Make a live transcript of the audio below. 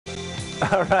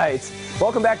All right.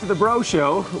 Welcome back to the Bro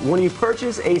Show. When you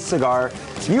purchase a cigar,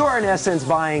 you are in essence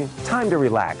buying time to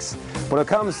relax. When it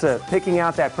comes to picking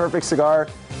out that perfect cigar,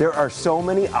 there are so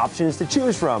many options to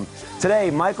choose from. Today,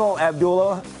 Michael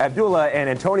Abdullah and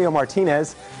Antonio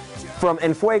Martinez from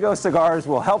En Fuego Cigars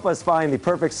will help us find the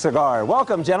perfect cigar.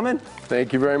 Welcome, gentlemen.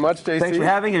 Thank you very much, JC. Thanks for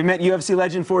having me. You met UFC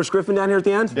legend Forrest Griffin down here at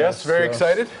the end? Yes, very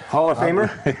excited. Hall of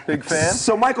Famer. Big fan.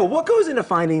 So, Michael, what goes into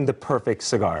finding the perfect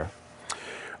cigar?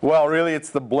 Well, really,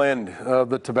 it's the blend of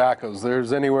the tobaccos.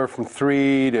 There's anywhere from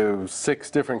 3 to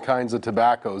 6 different kinds of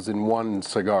tobaccos in one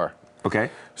cigar. Okay.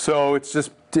 So it's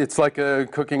like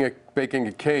baking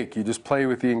a cake. You just play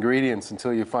with the ingredients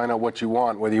until you find out what you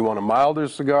want, whether you want a milder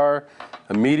cigar,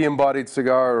 a medium-bodied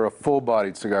cigar, or a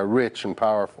full-bodied cigar, rich and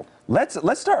powerful.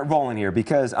 Let's start rolling here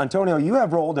because, Antonio, you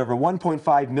have rolled over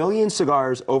 1.5 million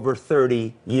cigars over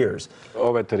 30 years.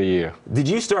 Over 30 years. Did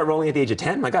you start rolling at the age of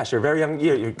 10? My gosh, you're a very young,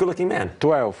 you're a good-looking man.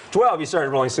 12. 12, you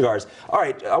started rolling cigars. All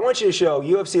right, I want you to show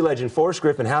UFC legend Forrest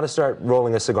Griffin how to start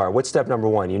rolling a cigar. What's step number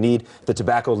 1? You need the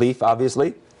tobacco leaf,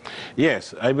 obviously.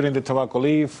 Yes, I bring the tobacco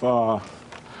leaf. We're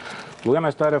going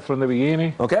to start it from the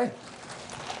beginning. Okay.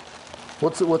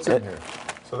 What's in here?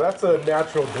 So that's a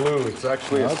natural glue. It's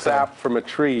actually a sap from a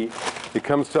tree. It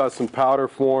comes to us in powder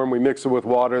form. We mix it with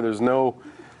water. There's no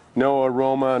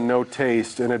aroma, no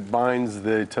taste, and it binds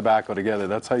the tobacco together.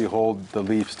 That's how you hold the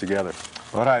leaves together.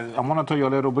 All right, I'm going to tell you a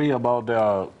little bit about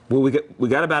the... Well, we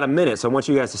got about a minute, so I want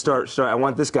you guys to start. I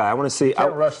want this guy. I want to see... You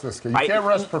can't rush this guy. You can't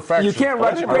rush perfection. You can't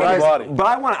rush greatness, but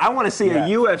I want to see a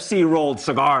UFC rolled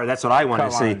cigar. That's what I want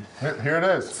to see. Here it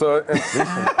is. So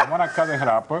I'm going to cut the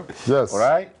wrapper. Yes. All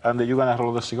right? And then you're going to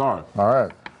roll the cigar. All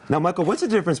right. Now, Michael, what's the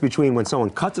difference between when someone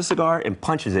cuts a cigar and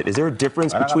punches it? Is there a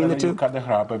difference between the two? You cut the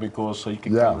wrapper because so you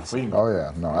can cut the finger. Oh,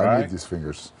 yeah. No, I need these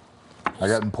fingers. I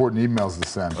got important emails to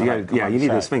send. You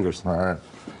need those fingers. All right.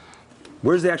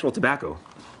 Where's the actual tobacco?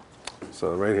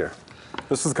 So right here.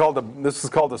 This is called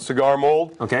a cigar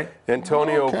mold. Okay.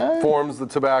 Antonio forms the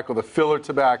tobacco, the filler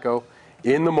tobacco,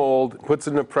 in the mold, puts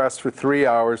it in a press for 3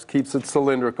 hours, keeps it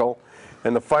cylindrical,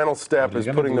 and the final step is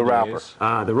putting the wrapper.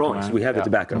 The rollings. We have the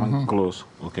tobacco. Close.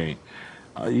 Okay.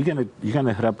 You're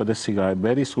gonna wrap the cigar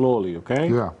very slowly. Okay.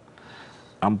 Yeah.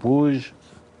 And push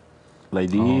like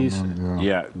this.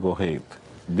 Yeah. Go ahead.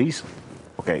 This.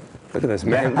 Okay. Look at this,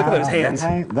 man. Look at those hands.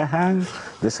 The hands.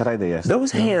 This right there.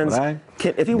 Those hands, right?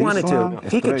 if he wanted to,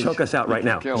 he could choke us out right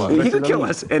now. He could kill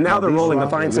us. And now they're rolling the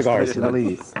fine cigars.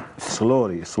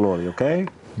 Slowly, okay?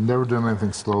 Never done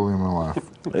anything slowly in my life.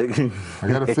 I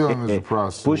got a feeling there's a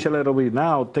process. Push a little bit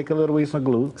now. Take a little bit of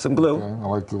glue. Some glue. Okay, I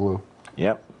like the glue.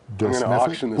 Yep. I'm going to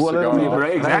auction this Well, cigar.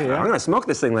 right, exactly. I'm going to smoke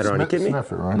this thing later on. You kidding me?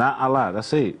 Sniff it, right? Not a lot.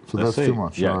 That's it. So that's too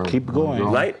much. Yeah, Right. keep going.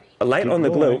 Light on the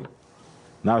glue.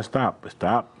 Now stop.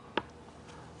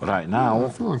 Right now,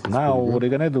 what you're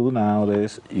gonna do now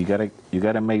is you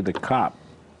gotta make the cup.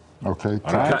 Okay.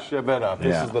 Right? Shove it up.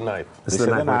 This is the knife. This is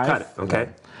the knife. Cut it. Okay.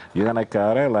 You're gonna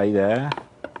cut it like that.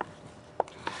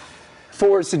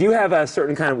 Forrest, so do you have a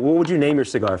certain kind of, what would you name your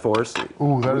cigar, Forrest?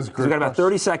 Ooh, that is great. We got about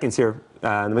 30 seconds here,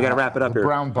 and we got to wrap it up here.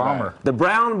 Brown Bomber. The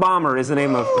Brown Bomber is the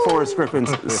name of Forrest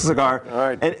Griffin's cigar. All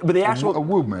right. But the actual, A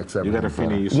woo makes everything. You gotta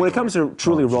finish. when it comes to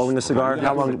truly rolling a cigar,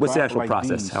 how long? What's the actual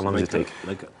process? How long does it take?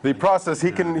 The process,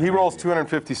 he rolls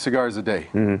 250 cigars a day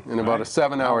in about a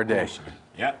 7-hour day.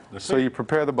 Yeah. So you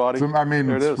prepare the body. So, I mean,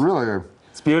 There it it's is. really.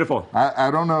 It's beautiful. I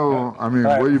don't know. I mean,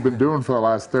 what you've been doing for the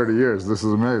last 30 years. This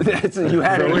is amazing. You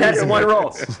had it in one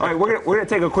roll. All right, we're gonna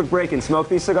take a quick break and smoke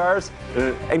these cigars.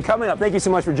 And coming up, thank you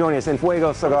so much for joining us, En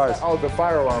Fuego Cigars. Oh, the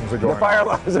fire alarms are going The fire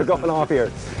alarms are going off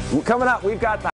here. Coming up, we've got the